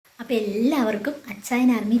അപ്പോൾ എല്ലാവർക്കും അച്ചായൻ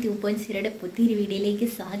ആർമി 2.0യുടെ പുതിയൊരു വീഡിയോയിലേക്ക്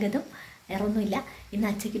സ്വാഗതം. വേറൊന്നുമില്ല, ഇന്ന്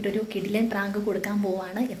അച്ചയ്ക്കിട്ടൊരു കിടിലൻ പ്രാങ്ക് കൊടുക്കാൻ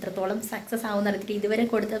പോവാണ്. എത്രത്തോളം സക്സസ് ആവുമെന്ന് അറിയത്തില്ല. ഇതുവരെ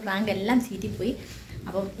കൊടുത്ത പ്രാങ്ക് എല്ലാം ചീറ്റിപ്പോയി.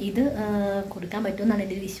 അപ്പം ഇത് കൊടുക്കാൻ പറ്റുമെന്നാണ്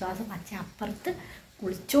എൻ്റെ ഒരു വിശ്വാസം. അച്ഛൻ അപ്പുറത്ത്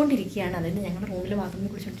കുളിച്ചുകൊണ്ടിരിക്കുകയാണ്. അതായത് ഞങ്ങളുടെ റൂമിൽ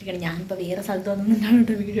ബാത്റൂമിൽ കുളിച്ചുകൊണ്ടിരിക്കുകയാണ്. ഞാനിപ്പോൾ വേറെ സ്ഥലത്ത് വന്നിട്ടാണ്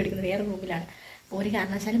കേട്ടോ വീഡിയോ എടുക്കുന്നത്, വേറെ റൂമിലാണ്. ഒരു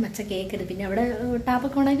കാരണവശാലും അച്ഛൻ കേൾക്കരുത്. പിന്നെ അവിടെ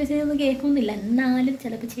ടാപ്പൊക്കെ ഉണ്ടാക്കി വെച്ചൊന്നും കേൾക്കുന്നില്ല. എന്നാലും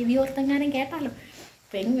ചിലപ്പോൾ ചെവി ഓർത്തെങ്ങാനും കേട്ടാലോ.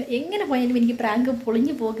 അപ്പം എങ്ങനെ പോയാലും എനിക്ക് പ്രാങ്ക്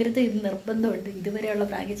പൊളിഞ്ഞു പോകരുത് എന്ന് നിർബന്ധമുണ്ട്. ഇതുവരെയുള്ള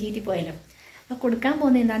പ്രാങ്ക് ചീറ്റിപ്പോയാലും. അപ്പോൾ കൊടുക്കാൻ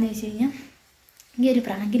പോകുന്നത് എന്താണെന്ന് വെച്ച് കഴിഞ്ഞാൽ, ഈ ഒരു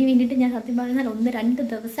പ്രാങ്കിന് വേണ്ടിയിട്ട് ഞാൻ സത്യം പറഞ്ഞാൽ 1-2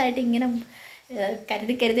 ദിവസമായിട്ട് ഇങ്ങനെ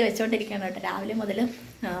കരുതി വെച്ചുകൊണ്ടിരിക്കുകയാണ് കേട്ടോ. രാവിലെ മുതൽ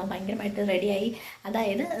ഭയങ്കരമായിട്ട് റെഡിയായി.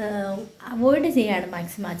 അതായത് അവോയ്ഡ് ചെയ്യാണ്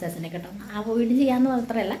മാക്സിമം അച്ചാച്ചനെ കേട്ടോ. അവോയ്ഡ് ചെയ്യാമെന്ന്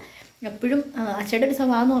മാത്രമല്ല, എപ്പോഴും അച്ഛയുടെ ഒരു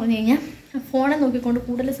സ്വഭാവം എന്ന് പറഞ്ഞു കഴിഞ്ഞാൽ ഫോണെ നോക്കിക്കൊണ്ട്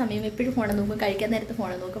കൂടുതൽ സമയം എപ്പോഴും ഫോണെ നോക്കും, കഴിക്കാൻ നേരത്ത്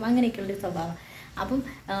ഫോണെ നോക്കും, അങ്ങനെയൊക്കെയുള്ളൊരു സ്വഭാവം. അപ്പം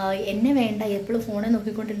എന്നെ വേണ്ട, എപ്പോഴും ഫോണെ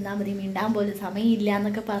നോക്കിക്കൊണ്ടിരുന്നാൽ മതി, മിണ്ടാൻ പോലും സമയമില്ല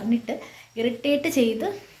എന്നൊക്കെ പറഞ്ഞിട്ട് ഇറിറ്റേറ്റ് ചെയ്ത്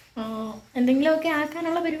എന്തെങ്കിലുമൊക്കെ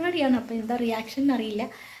ആക്കാനുള്ള പരിപാടിയാണ്. അപ്പോൾ എന്താ റിയാക്ഷൻ അറിയില്ല.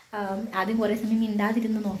 ആദ്യം കുറേ സമയം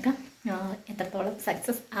മിണ്ടാതിരുന്ന് നോക്കാം, എത്രത്തോളം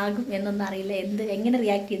സക്സസ് ആകും എന്നൊന്നും അറിയില്ല. എങ്ങനെ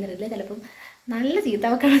റിയാക്ട് ചെയ്യുന്നില്ല. ചിലപ്പം നല്ല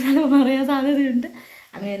ചീത്തവക്കാണ് ചിലപ്പോൾ പറയാൻ സാധ്യതയുണ്ട്.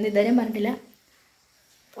 അങ്ങനെയൊന്നും ഇതുവരെയും പറഞ്ഞിട്ടില്ല.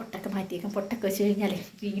 പൊട്ടൊക്കെ മാറ്റിയേക്കാം. പൊട്ടൊക്കെ വെച്ച് കഴിഞ്ഞാൽ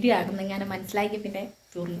വീഡിയോ ആകുന്നെങ്ങനെ മനസ്സിലാക്കി പിന്നെ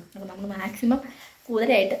തീർന്നു. അപ്പോൾ നമ്മൾ മാക്സിമം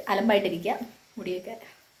കൂതരായിട്ട് അലമ്പായിട്ടിരിക്കുക. മുടിയൊക്കെ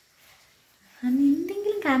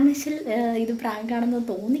എന്തെങ്കിലും കാരണവശാൽ ഇത് പ്രാങ്കാണെന്ന്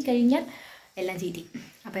തോന്നിക്കഴിഞ്ഞാൽ എല്ലാം ചീറ്റി.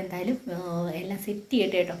 അപ്പോൾ എന്തായാലും എല്ലാം സെറ്റ്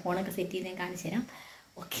ചെയ്യട്ടെ കേട്ടോ. ഫോണൊക്കെ സെറ്റ് ചെയ്ത് ഞാൻ കാണിച്ചു തരാം.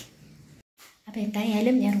 ഓക്കെ, അപ്പോൾ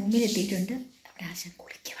എന്തായാലും ഞാൻ റൂമിലെത്തിയിട്ടുണ്ട്. അവിടെ ആശം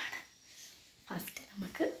കുളിക്കുവാണ്. ഫസ്റ്റ്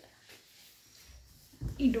നമുക്ക്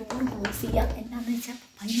ഈ ഡോർ ക്ലോസ് ചെയ്യാം. എന്താണെന്ന് വെച്ചാൽ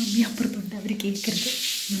പപ്പയും അമ്മയും അപ്പുറത്തുണ്ട്, അവർ കേൾക്കരുത്.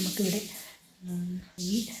 നമുക്കിവിടെ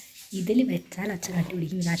ഈ ഇതിൽ വെച്ചാൽ അച്ഛ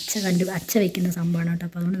കണ്ടുപിടിക്കും. ഇത് അച്ഛ വയ്ക്കുന്ന സംഭവമാണ് കേട്ടോ.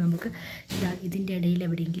 അപ്പോൾ അതുകൊണ്ട് നമുക്ക് ഇതിൻ്റെ ഇടയിൽ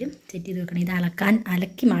എവിടെയെങ്കിലും സെറ്റ് ചെയ്ത് വെക്കണം. ഇത്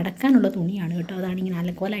അലക്കി മടക്കാനുള്ള തുണിയാണ് കേട്ടോ. അതാണ് ഇങ്ങനെ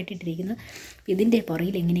അലക്കോലായിട്ട് ഇട്ടിരിക്കുന്നത്. അപ്പോൾ ഇതിൻ്റെ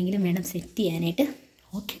പുറകിൽ എങ്ങനെയെങ്കിലും വേണം സെറ്റ് ചെയ്യാനായിട്ട്.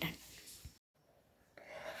 Okay done.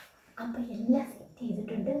 അപ്പോൾ എല്ലാം സെറ്റ്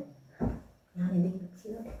ചെയ്തിട്ടുണ്ട്. ഞാൻ എന്തെങ്കിലും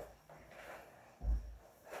ചെയ്തോട്ടെ.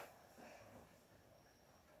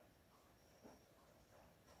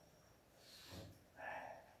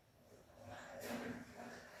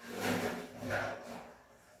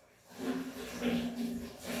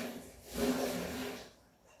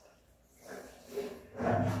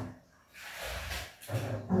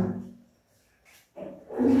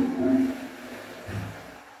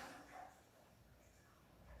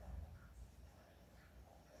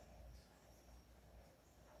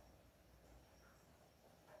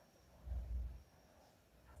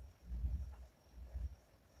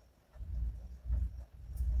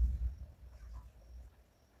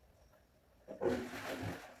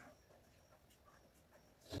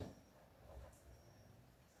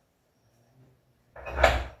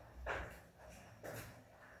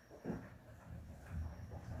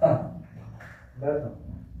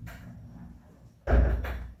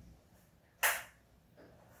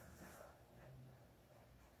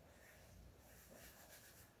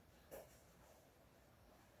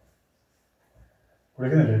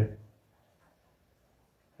 കുളിക്കുന്നില്ലേ?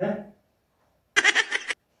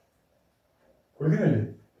 കുളിക്കുന്നില്ലേ?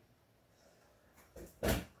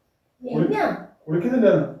 കുളിക്കുന്നില്ല.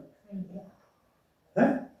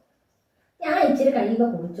 ഞാൻ ഇച്ചിരി കഴിയുമ്പോ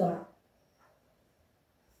കുളിച്ചോളാം.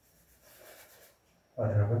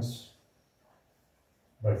 What happens?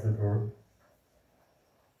 That's the door.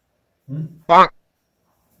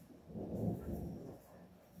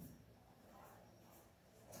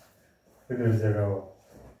 പിന്നെ വിളിച്ചേക്കാവോ?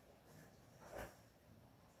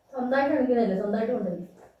 സ്വന്തമായിട്ട് കളിക്കുന്നല്ലേ, സ്വന്തമായിട്ട് കൊണ്ടുപോയി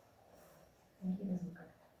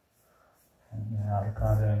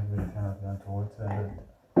ആൾക്കാരെ വിളിക്കാനൊക്കെ ഞാൻ ചോദിച്ചത്.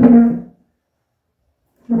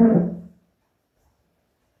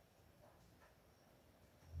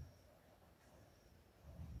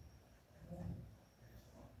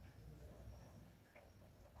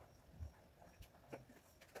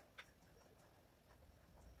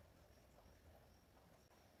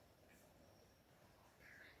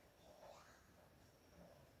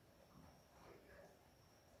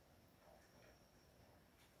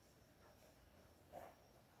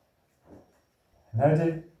 എന്നാ വെച്ചേ?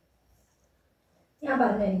 ഞാൻ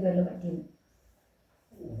പറഞ്ഞു എനിക്ക് വല്ലതും പറ്റിയെന്ന്.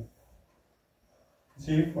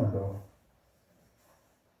 ചീപ്പുണ്ടോ?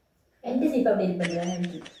 എന്റെ ചീപ്പ് അവിടെ ഇരിപ്പുണ്ട്.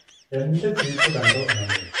 എന്റെ ചീപ്പ് കണ്ടോ?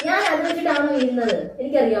 ഞാൻ അത് വെച്ചിട്ടാണോ ഇരുന്നത്?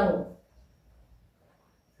 എനിക്കറിയാമോ?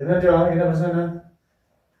 എന്നിട്ടോ ഇതിന്റെ പ്രശ്നം എന്നാ?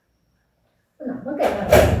 നമുക്ക്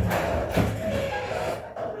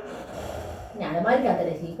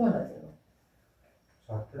ഞാനമാരിക്കാത്തല്ലേ ചീപ്പ് കൊണ്ടോ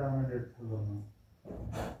ഷർട്ടിടാൻ വേണ്ടി എടുത്തു തോന്നുന്നു.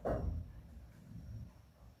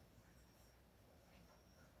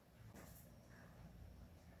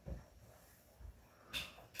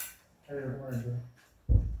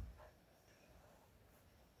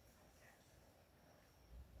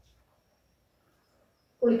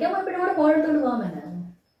 കുളിക്കാൻ പോയപ്പോഴും കൂടെ ഫോൺ എടുത്തോണ്ട് പോകാൻ പറ്റാ.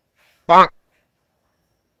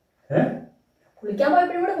 കുളിക്കാൻ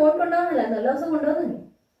പോയപ്പോഴും കൂടെ ഫോൺ കൊണ്ടുപോകുന്നില്ല, നല്ല ദിവസം കൊണ്ടുപോകുന്നില്ല.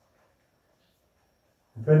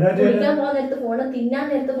 കുളിക്കാൻ പോകാൻ നേരത്ത് ഫോണ്, തിന്നാൻ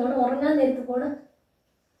നേരത്ത് ഫോണ്, ഉറങ്ങാൻ നേരത്ത് ഫോണ്.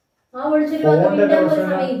 ആ വിളിച്ചൊരു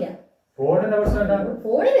സമയമില്ല. ഫോണിന്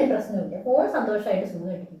പ്രശ്നമില്ല, ഫോൺ സന്തോഷമായിട്ട്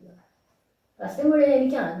സുഖമായിട്ടിരിക്കുക. പ്രശ്നം മുഴുവൻ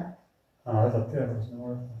എനിക്കാണല്ലോ.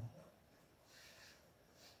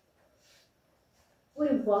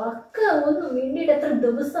 ഒരു വാക്ക് ഒന്നും വേണ്ടിയിട്ട് എത്ര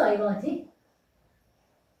ദിവസമായി മാറ്റി.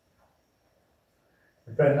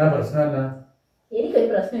 എനിക്കൊരു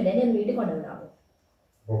പ്രശ്നമില്ല, എന്നെ ഒന്ന് വീട്ടിൽ കൊണ്ടുവിടാമോ?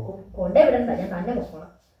 കൊണ്ടേ വിടണ്ട, ഞാൻ തന്നെ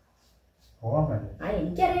പൊക്കോളാം.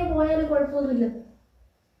 എനിക്കറിയാൻ പോയാലും കുഴപ്പമൊന്നുമില്ല.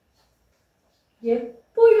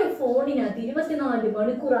 എപ്പോഴും ഫോണിനകത്ത് 24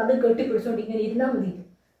 മണിക്കൂർ അത് കെട്ടിപ്പിടിച്ചോണ്ട് ഇങ്ങനെ ഇരുന്നാൽ മതി.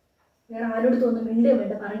 വേറെ ആരോട് ഒന്നും മിണ്ടുകയും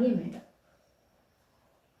വേണ്ട, പറയുകയും വേണ്ട.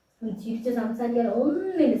 ചിരിച്ച് സംസാരിക്കാൻ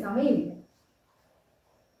ഒന്നിന് സമയമില്ല.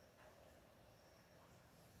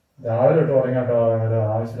 രാവിലെ തൊട്ട് തുടങ്ങിട്ടോ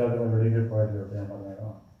ആവശ്യമില്ലാത്ത വെളിയിൽ പോയല്ലോ. ഞാൻ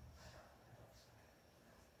പറഞ്ഞേക്കാം,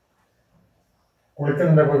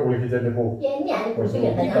 കുളിക്കുന്നുണ്ടെ പോയി കുളിക്കിച്ചല്ലേ പോകും.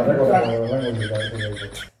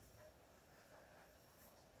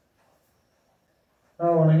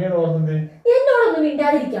 ഉണങ്ങിയത് ഓർമ്മ എന്നോടൊന്നും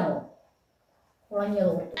മിണ്ടാതിരിക്കാമോ?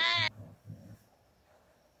 ഉണങ്ങിയത് ഓർത്ത്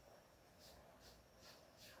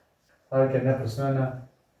അതൊക്കെ എന്നാ പ്രശ്നം എന്നാ?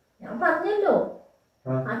 ഞാൻ പറഞ്ഞല്ലോ,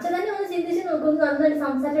 അച്ഛൻ തന്നെ ഒന്ന് ചിന്തിച്ച് നോക്കും. നന്നായിട്ട്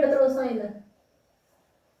സംസാരിച്ചിട്ട് എത്ര ദിവസമായിരുന്നു?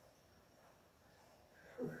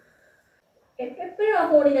 എപ്പോഴും ആ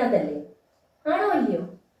ഫോണിനകത്തല്ലേ? ആണോ അല്ലയോ?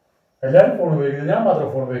 എല്ലാരും ഫോൺ ഉപയോഗിക്കുന്നത്, ഞാൻ മാത്രം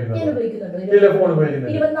ഫോൺ ഉപയോഗിക്കുന്നുണ്ട്. 24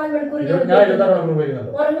 മണിക്കൂർ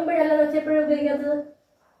ഉറങ്ങുമ്പോഴല്ല എപ്പോഴും ഉപയോഗിക്കാത്തത്.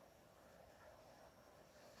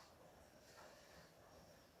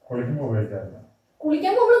 കുളിക്കുമ്പോ ഉപയോഗിക്കാറില്ല.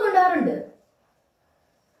 കുളിക്കാൻ പോകുമ്പോൾ കൊണ്ടുപോകാറുണ്ട്,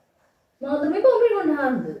 ബാത്റൂമിൽ പോകുമ്പോഴും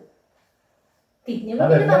കൊണ്ടുപോകാറുണ്ട്.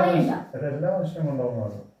 പറയണ്ട.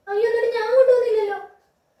 അയ്യോ, എന്നിട്ട് ഞാൻ കൊണ്ടുവന്നില്ലല്ലോ.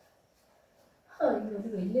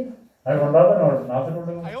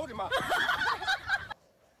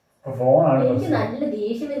 എനിക്ക് നല്ല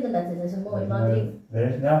ദേഷ്യം വരുന്നുണ്ട് അച്ഛന്. ചുമ്മാ ഒരുമാതിരി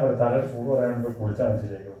ഞാൻ തലയിൽ ചൂട് പറയാൻ കുളിച്ചാൽ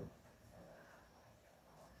മനസ്സിലാക്കും.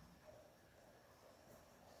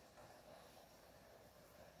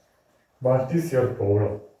 What is your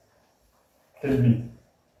problem? Tell me.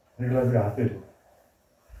 നിങ്ങളത് കാത്തി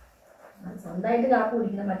സ്വന്തമായിട്ട് കാപ്പ്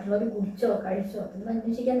കുടിക്കണം. മറ്റുള്ളവർ കുടിച്ചോ കഴിച്ചോ ഒന്നും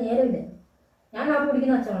അന്വേഷിക്കാൻ നേരമില്ല. ഞാൻ കാപ്പ്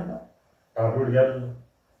കുടിക്കുന്ന അച്ഛനുണ്ടോ? കാപ്പ് കുടിക്കാറില്ല.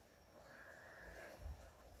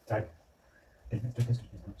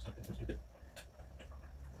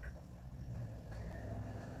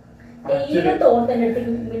 തോർത്ത് എന്റെ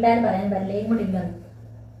അടുത്തേക്ക് മിണ്ടാൻ പറയാൻ വല്ലേയും കൂടി ഇല്ല.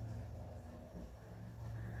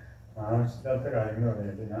 കാര്യങ്ങൾ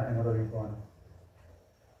പറഞ്ഞിട്ട് ഞാൻ എങ്ങോട്ട് പോകാൻ?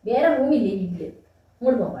 വേറെ റൂമില്ലേ വീട്ടില്?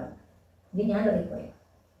 ഇങ്ങോട്ട് പോകാൻ. ഇത് ഞാൻ ഇറങ്ങിപ്പോയ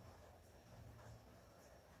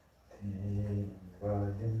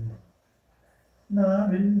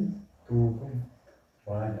തൂക്കും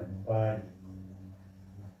വാനം പാടി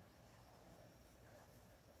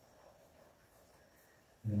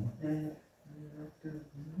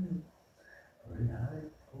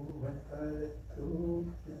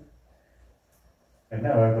എന്നാ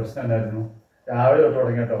പ്രശ്നം എന്തായിരുന്നു? രാവിലെ തൊട്ട്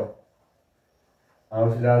തുടങ്ങിട്ടോ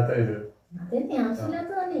ആവശ്യമില്ലാത്ത ഇത്.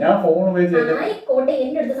 ഞാൻ ഫോൺ ഉപയോഗിച്ച്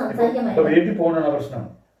വീട്ടിൽ പോകണോ പ്രശ്നം?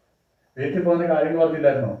 വീട്ടിൽ പോകുന്ന കാര്യങ്ങൾ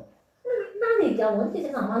പറഞ്ഞില്ലായിരുന്നോ?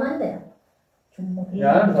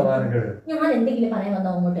 ഞാൻ സമാധാനം കേട്ടു. ഞാൻ എന്തെങ്കിലും പറയാൻ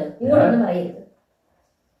വന്നോ അങ്ങോട്ട്? ഇങ്ങോട്ടൊന്നും പറയരുത്.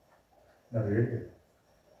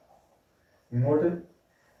 ഇങ്ങോട്ട്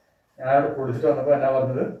ഞാൻ കുളിച്ചിട്ട് വന്നപ്പോ എന്നാ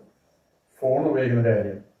പറഞ്ഞത്? ഫോൺ ഉപയോഗിക്കുന്നതിന്റെ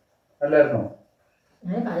കാര്യം അല്ലായിരുന്നോ?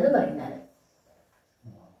 ഞാൻ പലതും പറയുന്നത്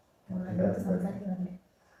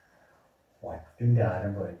വട്ടിന്റെ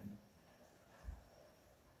ആരംഭമായി.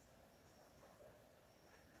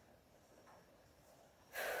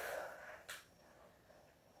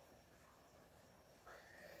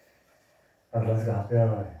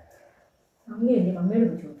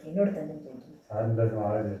 മമ്മിയോട് ചോദിക്കും, എന്നോട് തന്നെ ചോദിക്കും.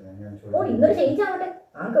 ഓ, ഇന്നൊരു ചേഞ്ച് ആവട്ടെ.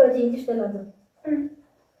 ആർക്ക് ഒരു ചേഞ്ച് ഇഷ്ടമല്ലാത്തത്?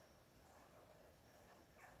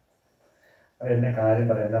 എന്നെ കാര്യം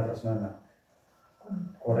പറയാം. എന്താ പ്രശ്നം എന്നാ?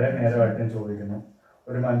 കുറെ നേരമായിട്ട് ഞാൻ ചോദിക്കുന്നു.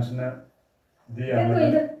 ഒരു മനുഷ്യന്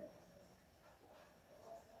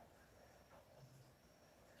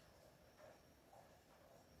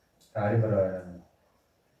കാര്യം പറയാൻ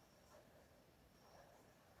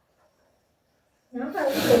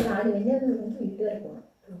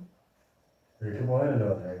വീട്ടിൽ പോകാനല്ലോ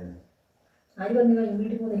പറഞ്ഞായിരുന്നു. ആര് പറഞ്ഞു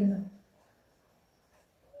വീട്ടിൽ പോകുന്നിരുന്നു?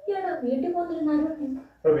 വീട്ടിൽ പോകുന്നിരുന്ന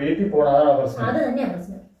വീട്ടിൽ പോകണം, അതാണ് പ്രശ്നം. അത് തന്നെയാ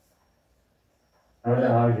പ്രശ്നം.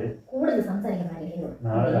 രാവിലെ കൂടെ കൂടുതൽ സംസാരിക്കുന്ന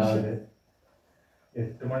നാളെ രാവിലെ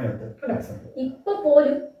 8 മണി തൊട്ട് ഇപ്പൊ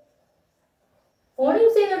പോലും ഫോൺ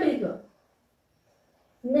യൂസ് ചെയ്തോണ്ടിരിക്കുക.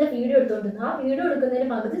 ഇന്നലെ വീഡിയോ എടുത്തോണ്ടിരുന്നു. ആ വീഡിയോ എടുക്കുന്നതിന്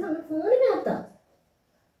പകുതി സമയം ഫോണിനകത്താ.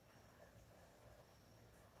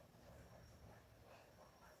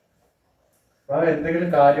 എന്തെങ്കിലും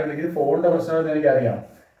കാര്യം ഉണ്ടെങ്കിൽ ഫോണിന്റെ പ്രശ്നമാണെന്ന് എനിക്കറിയാം.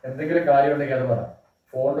 എന്തെങ്കിലും കാര്യം ഉണ്ടെങ്കിൽ അത് പറ.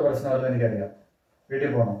 ഫോണിന്റെ പ്രശ്നമാണെന്ന് എനിക്കറിയാം.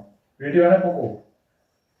 വീട്ടിൽ പോകണം, വീട്ടിൽ വേണേ പോകൂ.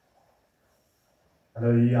 അത്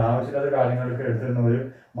ഈ ആവശ്യമില്ലാത്ത കാര്യങ്ങളൊക്കെ എടുത്തിരുന്ന ഒരു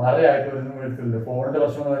മറയായിട്ട് ഒന്നും എടുത്തില്ല. ഫോണിന്റെ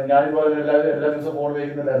പ്രശ്നം ഞാനിപ്പോ എല്ലാ ദിവസവും ഫോൺ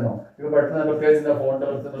ഉപയോഗിക്കുന്നില്ലായിരുന്നോ? ഇപ്പൊ പെട്ടെന്ന് പ്രത്യേകിച്ച് എന്താ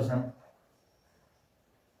ഫോണിന്റെ പ്രശ്നം?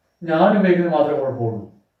 ഞാൻ ഉപയോഗിക്കുന്നത് മാത്രമേ കുഴപ്പമുള്ളൂ.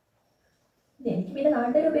 എനിക്ക് പിന്നെ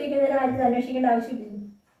നാട്ടുകാർ ഉപയോഗിക്കുന്ന കാര്യത്തിൽ അന്വേഷിക്കേണ്ട ആവശ്യമില്ല.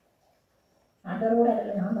 നാട്ടുകാർ കൂടെ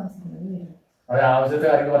അല്ലല്ലോ ഞാൻ താമസിക്കുന്നത്. അത് ആവശ്യത്തെ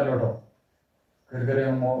കാര്യങ്ങൾ പറഞ്ഞു കേട്ടോ. കയറി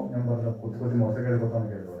ഞാൻ പറഞ്ഞു കുത്തി മുഖത്ത് കയറി കൊടുക്കാൻ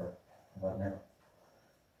കേട്ടോ പറഞ്ഞോ.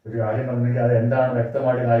 ഒരു കാര്യം പറഞ്ഞെങ്കിൽ അത് എന്താണ്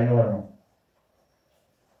വ്യക്തമായിട്ട് കാര്യങ്ങൾ പറഞ്ഞു.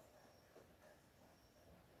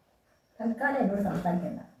 തൽക്കാലം എന്നോട്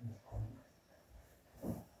സംസാരിക്കണ്ട.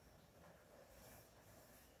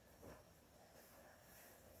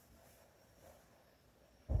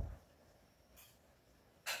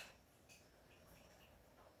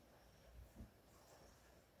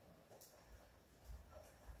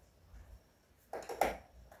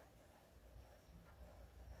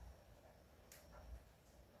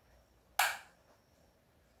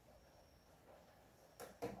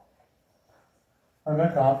 അങ്ങനെ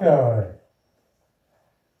കാപ്പി ആവാതെ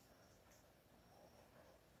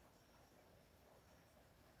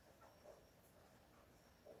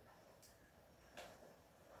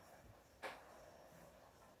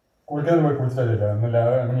കുളിക്കാതെ പോയി കുളിച്ചില്ല എന്നല്ല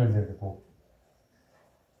അങ്ങനെ ചെയ്ത് പോകും.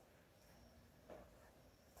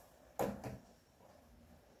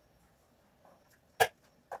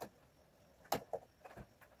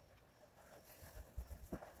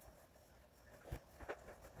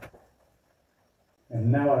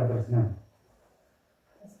 എന്നാ പ്രശ്നം?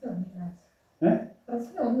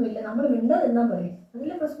 പ്രശ്നമൊന്നുമില്ല. നമ്മൾ മിണ്ടാതെ എന്നാ പറയും.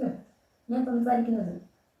 അതില്ല പ്രശ്നം. ഞാൻ സംസാരിക്കുന്നത്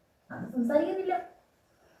അത് സംസാരിക്കുന്നില്ല.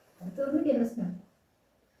 അത് തീർന്നില്ലേ പ്രശ്നം?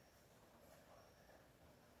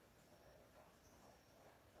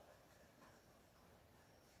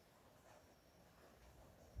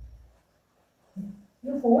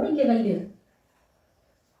 ഫോണില്ലേ കയ്യില്?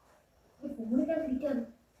 ഫോണില്ലാതിരിക്കാതെ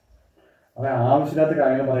അതെ ആവശ്യമില്ലാത്ത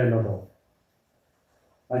കാര്യങ്ങൾ പറയല്ലോ കേട്ടോ.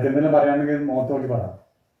 അതൊക്കെ എന്തെങ്കിലും പറയാണെങ്കിൽ മുഖത്ത് നോക്കി പറ.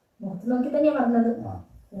 മുഖത്ത് നോക്കി തന്നെയാ പറഞ്ഞത്.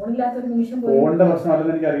 ഫോണില്ലാത്തൊരു നിമിഷം ഫോണിന്റെ പ്രശ്നം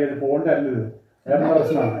അല്ലെന്ന് എനിക്ക് അറിയാം. ഫോണിന്റെ അല്ലത് വേറെ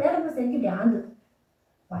പ്രശ്നമാണ്. എനിക്ക് ഭ്രാന്ത്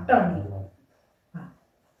വട്ടമാണ്.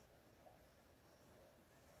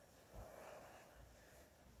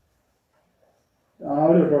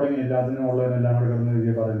 രാവിലെ തൊട്ട് തുടങ്ങി എല്ലാത്തിനും ഉള്ളതിനെല്ലാം കൂടെ കിടന്ന്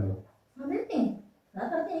രീതിയിൽ പറയുന്നത്. അതന്നെ അതാ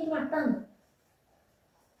പറഞ്ഞ എനിക്ക് വട്ടാന്ന്.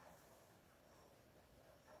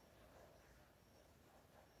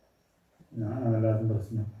 ഞാനാണ് എല്ലാത്തിനും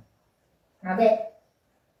പ്രശ്നം. അതെ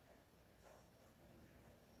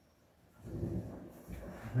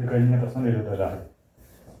കഴിഞ്ഞ പ്രശ്നം ചെയ്തിട്ടല്ല.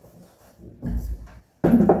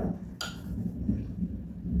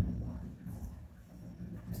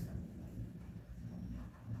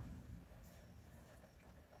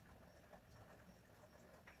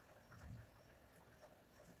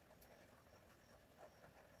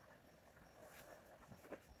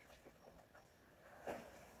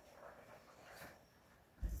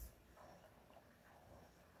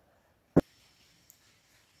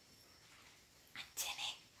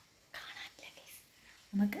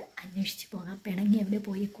 നമുക്ക് അന്വേഷിച്ച് പോകാം. പിണങ്ങി എവിടെ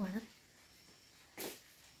പോയിക്കുവാണ്.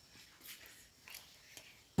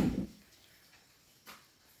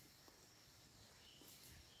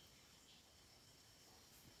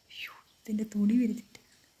 ഇതിൻ്റെ തുണി വിരിച്ചിട്ട്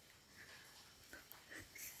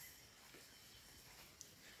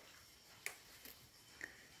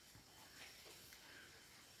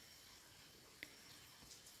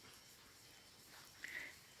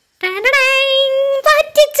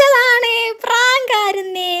പറ്റിച്ചതാണ്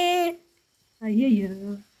പ്രാങ്കാരുന്നേ. അയ്യോ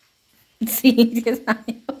സീരിയസ്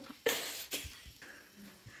ആയോ?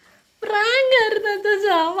 പ്രാങ്കാരുന്ന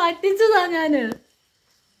പറ്റിച്ചതാ ഞാന്.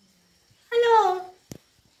 ഹലോ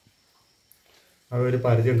അതൊരു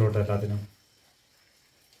പരിധി ഉണ്ടോട്ടെ എല്ലാത്തിനും.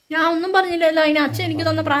 ഞാൻ ഒന്നും പറഞ്ഞില്ലല്ലോ. അതിന് അച്ഛൻ എനിക്ക്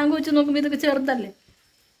തന്ന പ്രാങ്ക് വെച്ച് നോക്കുമ്പോൾ ഇതൊക്കെ ചെറുതല്ലേ.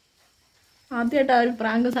 ആദ്യമായിട്ട് ആ ഒരു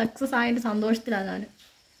പ്രാങ്ക് സക്സസ് ആയതിൻ്റെ സന്തോഷത്തിലാണ് ഞാൻ.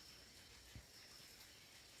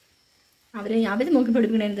 അവര് നോക്കി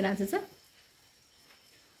പഠിപ്പിക്കണ എന്തിനാ?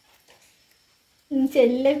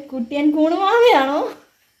 ചെല്ല കുട്ടിയൻ കുണുമാവയാണോ?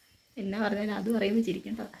 എന്നാ പറഞ്ഞാൽ അത് പറയുമ്പോൾ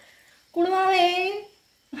ചിരിക്കണ്ട. കുണുമാവേ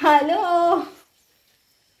ഹലോ.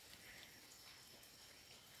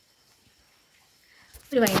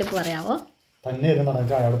 ഒരു വൈകിട്ട് പറയാവോ? തന്നെ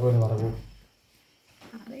അയാൾ പോയി പറയൂ.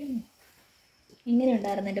 എങ്ങനെ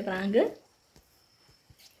ഉണ്ടായിരുന്നു എൻ്റെ പ്രാങ്ക്?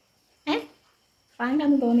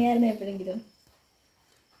 പ്രാങ്കാന്ന് തോന്നിയായിരുന്നു എപ്പോഴെങ്കിലും?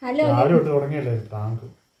 ഹലോ രാവിലെ തൊട്ട് തുടങ്ങിയല്ലേ പ്രാങ്ക്?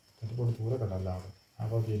 ദൂരെ കണ്ടല്ല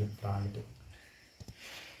അപ്പോൾ പ്രാങ്കിട്ട്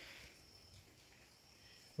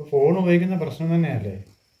ഫോൺ ഉപയോഗിക്കുന്ന പ്രശ്നം തന്നെയല്ലേ?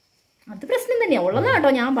 അത് പ്രശ്നം തന്നെയാണ് ഉള്ളതാ കേട്ടോ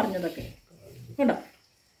ഞാൻ പറഞ്ഞതൊക്കെ കേട്ടോ.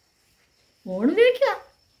 ഫോൺ ഉപയോഗിക്കുക,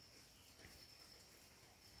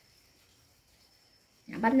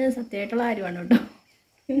 ഞാൻ പറഞ്ഞത് സത്യമായിട്ടുള്ള കാര്യമാണ് കേട്ടോ.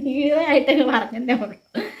 ഈടായിട്ടൊക്കെ പറഞ്ഞതേ ഉള്ളൂ.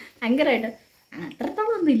 ഭയങ്കരമായിട്ട്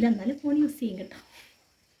അത്രത്തോളം ഒന്നും ഇല്ല, എന്നാലും ഫോൺ യൂസ് ചെയ്യും കേട്ടോ.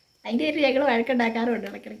 അതിൻ്റെ ഒരു ഞങ്ങൾ വഴക്കുണ്ടാക്കാറുണ്ട്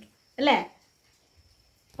ഇടയ്ക്കിടയ്ക്ക് അല്ലേ?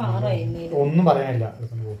 ഒന്നും പറയാനില്ല.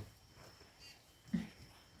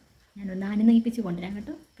 ഞാനൊന്ന് അനുനയിപ്പിച്ച് കൊണ്ടുവരാം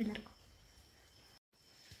കേട്ടോ പിള്ളേർക്കും.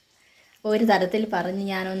 ഒരു തരത്തിൽ പറഞ്ഞ്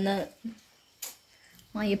ഞാനൊന്ന്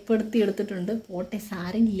മയപ്പെടുത്തി എടുത്തിട്ടുണ്ട്. പോട്ടെ,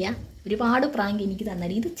 സാരമില്ല. ഒരുപാട് പ്രാങ്ക് എനിക്ക്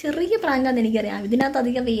തന്നാലും ഇത് ചെറിയ പ്രാങ്കാന്ന് എനിക്കറിയാം. ഇതിനകത്ത്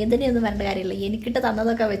അധികം വേദനയൊന്നും വരേണ്ട കാര്യമില്ല. എനിക്കിട്ട്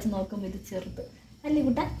തന്നതൊക്കെ വെച്ച് നോക്കുമ്പോൾ ഇത് ചെറുത് അല്ലേ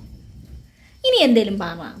കുട്ടാ? ഇനി എന്തേലും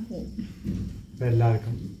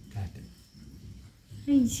എല്ലാവർക്കും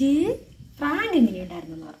പ്രാങ്ക്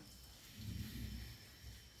എങ്ങനെയുണ്ടായിരുന്നു പറഞ്ഞു.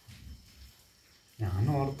 ഞാൻ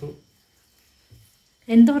ഓർത്തു.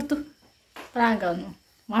 എന്തോർത്തു? പ്രാങ്ക് വന്നു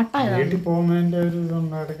വീട്ടിൽ പോകുന്നതിന്റെ ഒരു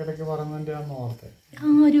ഇടയ്ക്കിടയ്ക്ക് പറയുന്നതിന്റെ ആണെന്ന് ഓർത്തെ.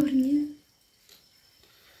 ആര് പറഞ്ഞു?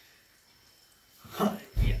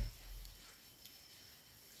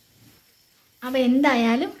 അപ്പൊ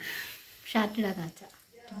എന്തായാലും ഷർട്ട് ഇടാത്ത അച്ഛ,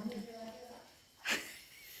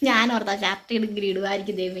 ഞാൻ ഓർത്താ ഷർട്ട് ഇടുങ്കിലും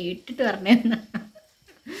ഇടുവായിരിക്കും ദൈവം ഇട്ടിട്ട് പറഞ്ഞെന്ന്.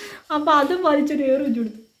 അപ്പൊ അതും വലിച്ചൊരു ഏറ് വെച്ചു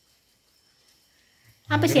കൊടുത്തു.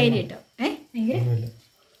 അപ്പൊ ശരി കേട്ടോ.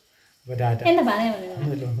 എന്താ പറയാ?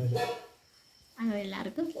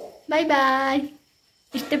 എല്ലാവർക്കും ബൈ ബൈ.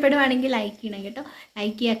 ഇഷ്ടപ്പെടുവാണെങ്കിൽ ലൈക്ക് ചെയ്യണം കേട്ടോ.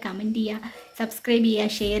 ലൈക്ക് ചെയ്യുക, കമൻറ്റ് ചെയ്യുക, സബ്സ്ക്രൈബ്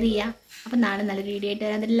ചെയ്യുക, ഷെയർ ചെയ്യുക. അപ്പം നാളെ നല്ലൊരു വീഡിയോ ആയിട്ട്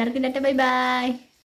വരാം. എല്ലാവർക്കും ബൈ ബൈ.